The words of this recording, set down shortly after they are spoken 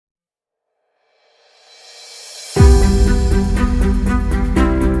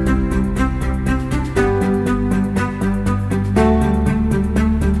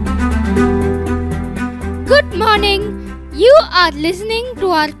are listening to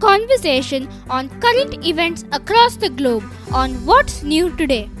our conversation on current events across the globe on What's New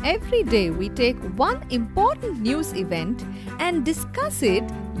Today. Every day we take one important news event and discuss it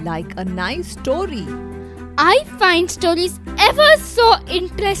like a nice story. I find stories ever so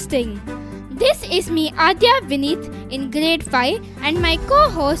interesting. This is me, Adya Vineet, in grade 5, and my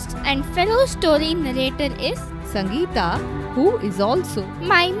co-host and fellow story narrator is Sangeeta, who is also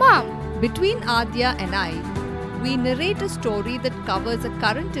my mom. Between Adya and I, we narrate a story that covers a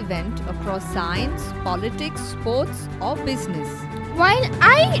current event across science, politics, sports, or business. While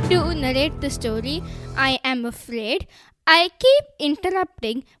I do narrate the story, I am afraid I keep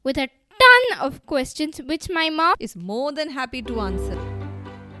interrupting with a ton of questions which my mom is more than happy to answer.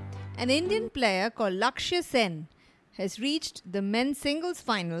 An Indian player called Lakshya Sen has reached the men's singles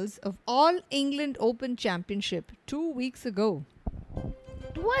finals of All England Open Championship 2 weeks ago.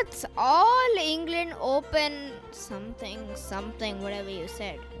 What's All England Open something, whatever you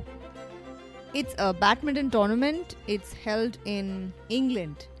said? It's a badminton tournament. It's held in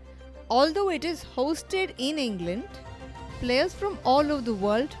England. Although it is hosted in England, players from all over the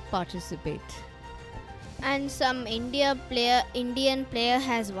world participate. And some Indian player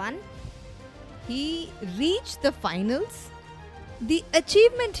has won? He reached the finals. The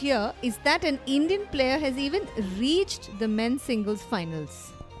achievement here is that an Indian player has even reached the men's singles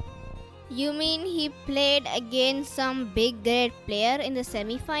finals. You mean he played against some big great player in the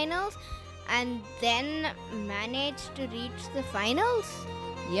semi-finals and then managed to reach the finals?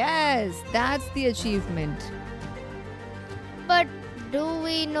 Yes, that's the achievement. But do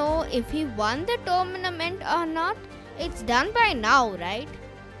we know if he won the tournament or not? It's done by now, right?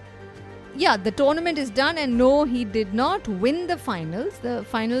 Yeah, the tournament is done, and no, he did not win the finals. The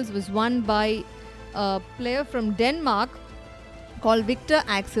finals was won by a player from Denmark called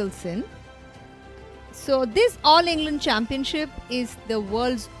Lakshya Sen. So this All England Championship is the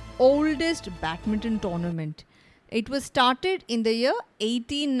world's oldest badminton tournament. It was started in the year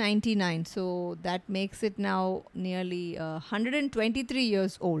 1899, so that makes it now nearly 123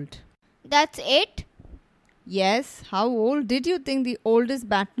 years old. That's it? Yes, how old did you think the oldest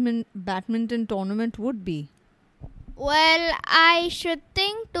badminton tournament would be? Well, I should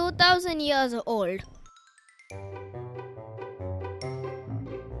think 2000 years old.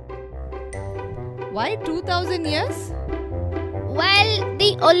 Why 2000 years? Well,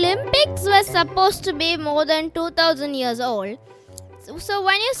 the Olympics were supposed to be more than 2000 years old. So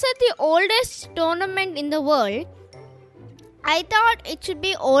when you said the oldest tournament in the world, I thought it should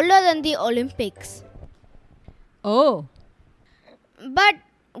be older than the Olympics. Oh. But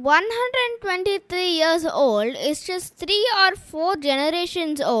 123 years old is just 3 or 4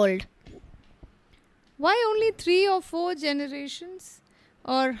 generations old. Why only 3 or 4 generations?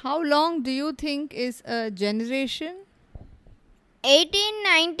 Or how long do you think is a generation?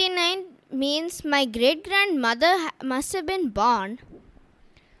 1899 means my great-grandmother must have been born.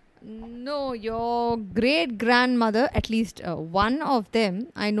 No, your great-grandmother, at least one of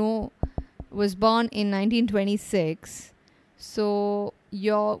them, I know, was born in 1926. So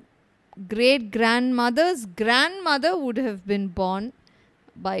your great-grandmother's grandmother would have been born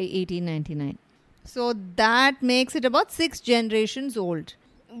by 1899. So that makes it about 6 generations old.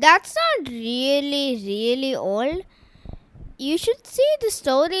 That's not really old. You should see the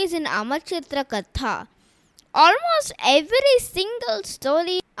stories in Amar Chitra Katha. Almost every single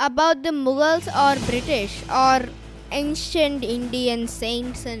story about the Mughals or British or ancient Indian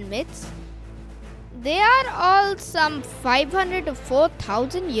saints and myths, they are all some 500 to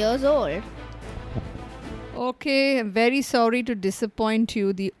 4000 years old. Okay, I'm very sorry to disappoint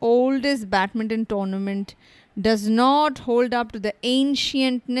you. The oldest badminton tournament does not hold up to the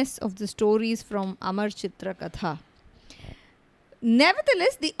ancientness of the stories from Amar Chitra Katha.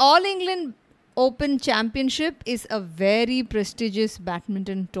 Nevertheless, the All England Open Championship is a very prestigious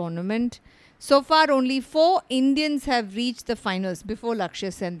badminton tournament. So far, only 4 Indians have reached the finals, before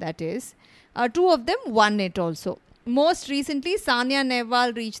Lakshya Sen, that is. 2 of them won it also. Most recently, Sania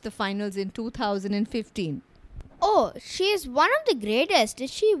Nehwal reached the finals in 2015. Oh, she is one of the greatest. Did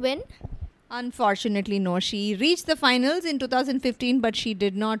she win? Unfortunately, no. She reached the finals in 2015, but she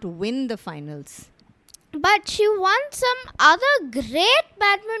did not win the finals. But she won some other great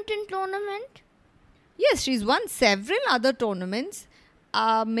badminton tournament. Yes, she's won several other tournaments.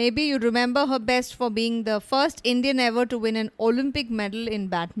 Maybe you remember her best for being the first Indian ever to win an Olympic medal in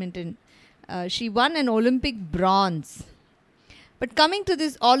badminton. She won an Olympic bronze. But coming to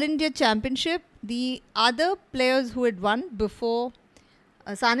this All India Championship, the other players who had won before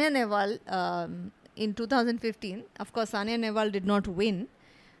Sania Nehwal in 2015, of course Sania Nehwal did not win.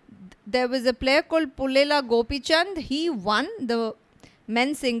 There was a player called Pullela Gopichand. He won the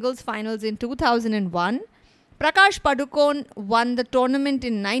men's singles finals in 2001. Prakash Padukone won the tournament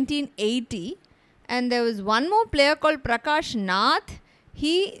in 1980. And there was one more player called Prakash Nath.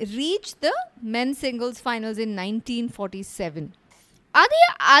 He reached the men's singles finals in 1947. Are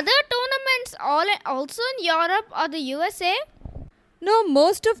there other tournaments also in Europe or the USA? No,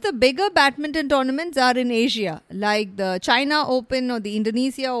 most of the bigger badminton tournaments are in Asia, like the China Open or the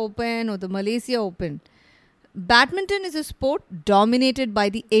Indonesia Open or the Malaysia Open. Badminton is a sport dominated by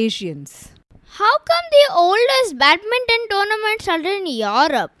the Asians. How come the oldest badminton tournament started in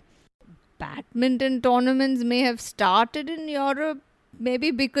Europe? Badminton tournaments may have started in Europe,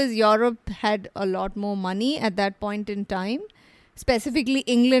 maybe because Europe had a lot more money at that point in time. Specifically,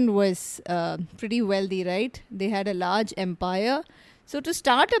 England was pretty wealthy, right? They had a large empire. So to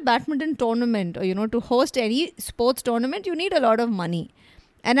start a badminton tournament or, to host any sports tournament, you need a lot of money.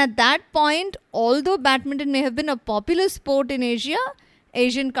 And at that point, although badminton may have been a popular sport in Asia,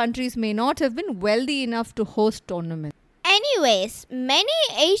 Asian countries may not have been wealthy enough to host tournaments. Anyways, many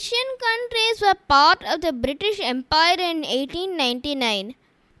Asian countries were part of the British Empire in 1899.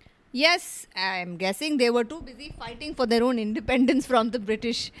 Yes, I'm guessing they were too busy fighting for their own independence from the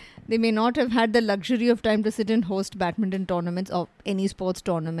British. They may not have had the luxury of time to sit and host badminton tournaments or any sports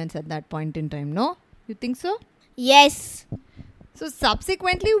tournaments at that point in time, no? You think so? Yes. So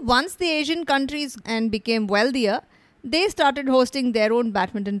subsequently, once the Asian countries and became wealthier, they started hosting their own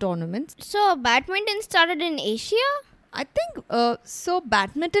badminton tournaments. So badminton started in Asia? I think so.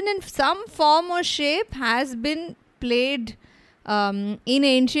 Badminton in some form or shape has been played in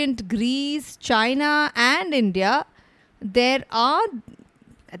ancient Greece, China and India. There are,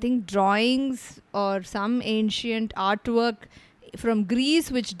 I think, drawings or some ancient artwork from Greece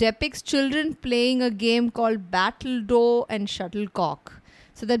which depicts children playing a game called battledore and shuttlecock.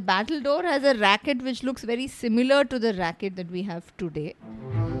 So that battledore has a racket which looks very similar to the racket that we have today.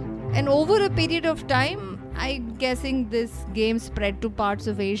 And over a period of time, I'm guessing this game spread to parts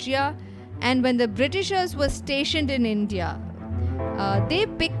of Asia. And when the Britishers were stationed in India, they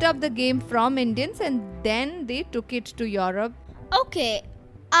picked up the game from Indians and then they took it to Europe. Okay,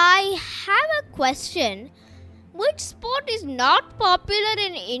 I have a question. Which sport is not popular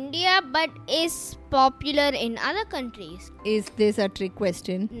in India but is popular in other countries? Is this a trick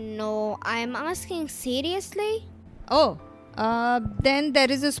question? No, I am asking seriously. Oh, then there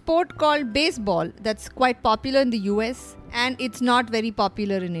is a sport called baseball that's quite popular in the US and it's not very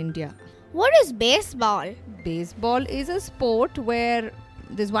popular in India. What is baseball? Baseball is a sport where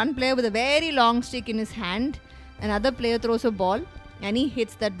there's one player with a very long stick in his hand, another player throws a ball and he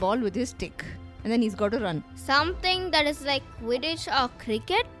hits that ball with his stick and then he's got to run. Something that is like Quidditch or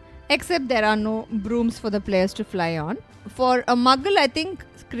cricket? Except there are no brooms for the players to fly on. For a muggle, I think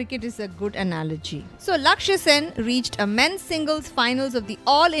cricket is a good analogy. So Lakshya Sen reached a men's singles finals of the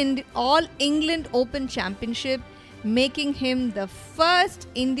All England Open Championship, making him the first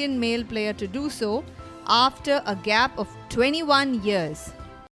Indian male player to do so after a gap of 21 years.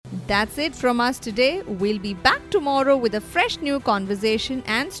 That's it from us today. We'll be back tomorrow with a fresh new conversation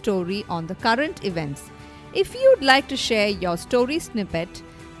and story on the current events. If you'd like to share your story snippet,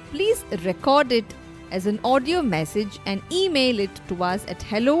 please record it as an audio message and email it to us at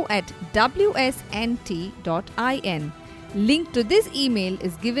hello@wsnt.in. Link to this email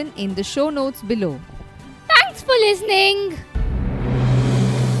is given in the show notes below. Thanks for listening.